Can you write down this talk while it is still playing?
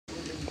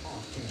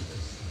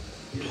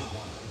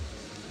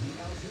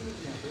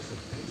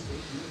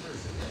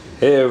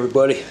Hey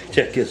everybody,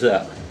 check this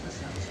out.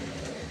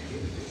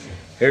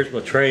 Here's my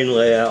train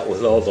layout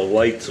with all the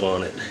lights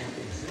on it.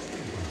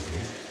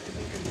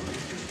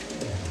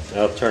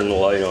 I'll turn the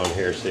light on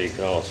here so you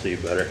can all see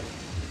better.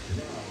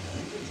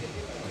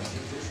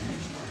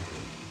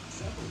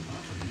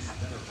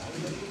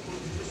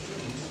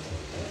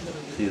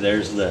 See,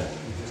 there's the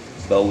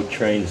Bellwood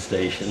train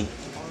station.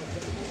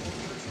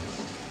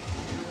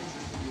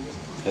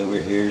 Over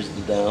here's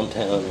the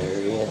downtown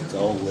area. It's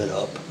all lit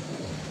up.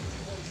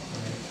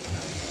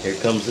 Here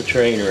comes the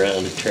train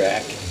around the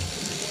track.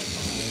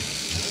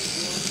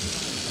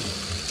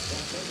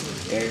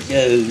 There it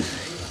goes.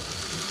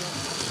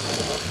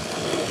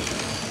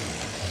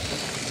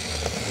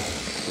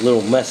 A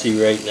little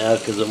messy right now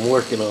because I'm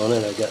working on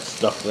it. I got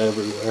stuff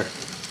everywhere.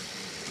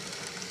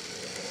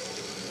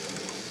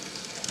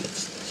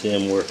 Let's see,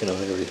 I'm working on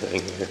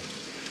everything here.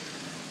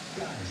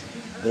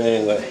 But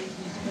anyway,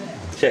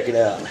 check it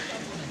out.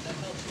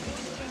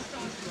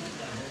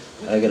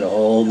 I got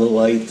all the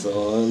lights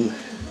on.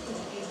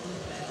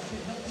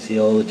 See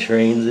all the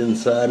trains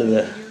inside of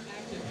the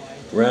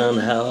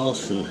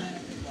roundhouse, and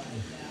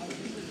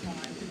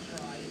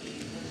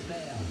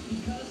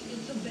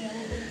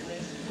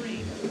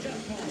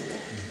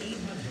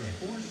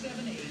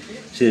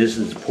see, this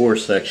is the poor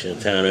section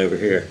of town over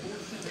here.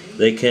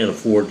 They can't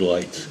afford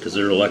lights because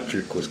their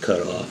electric was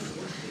cut off.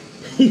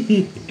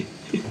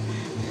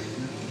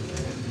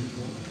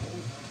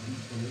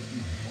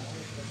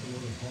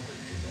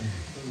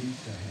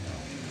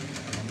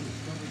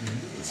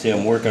 See,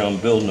 I'm working on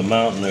building a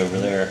mountain over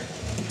there.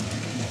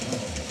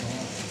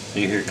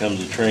 See, here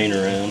comes a train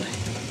around.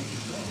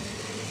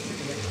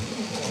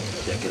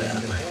 Check it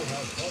out.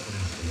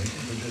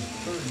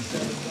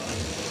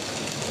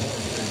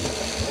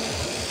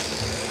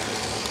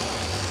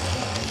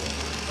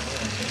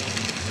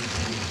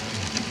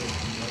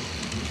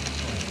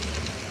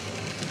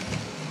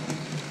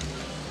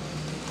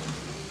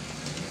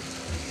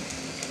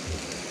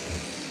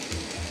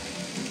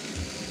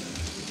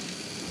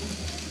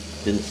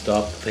 Didn't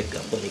stop to pick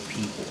up any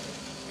people.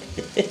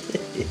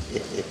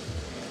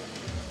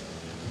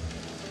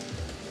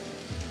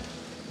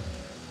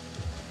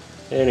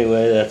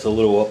 Anyway, that's a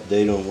little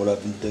update on what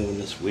I've been doing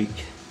this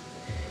week.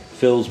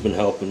 Phil's been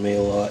helping me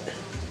a lot.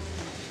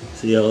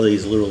 See, all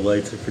these little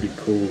lights are pretty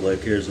cool.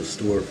 Like, here's a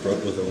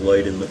storefront with a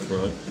light in the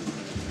front.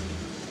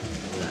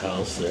 The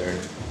house there.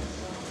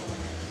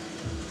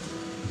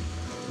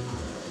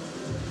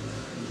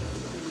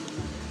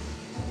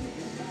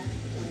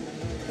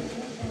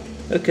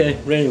 Okay,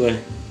 but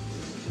anyway,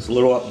 it's a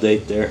little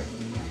update there.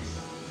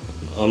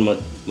 On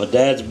my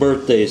dad's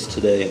birthday is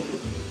today.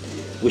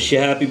 Wish you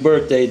a happy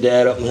birthday,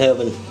 Dad, up in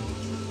heaven.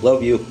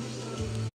 Love you.